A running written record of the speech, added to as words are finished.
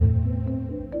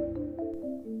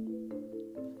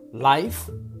life,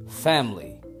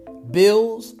 family,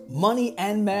 bills, money,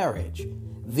 and marriage.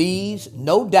 These,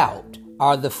 no doubt,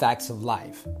 are the facts of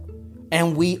life,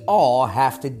 and we all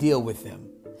have to deal with them.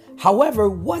 However,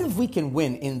 what if we can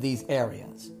win in these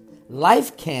areas?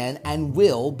 Life can and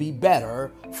will be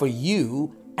better for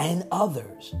you and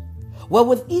others. Well,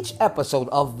 with each episode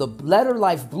of the Better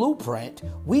Life Blueprint,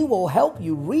 we will help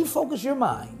you refocus your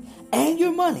mind and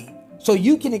your money so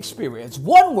you can experience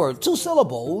one word, 2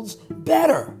 syllables,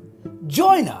 better.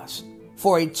 Join us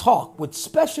for a talk with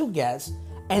special guests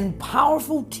and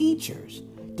powerful teachers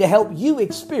to help you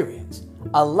experience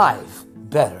a life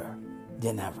better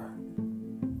than ever.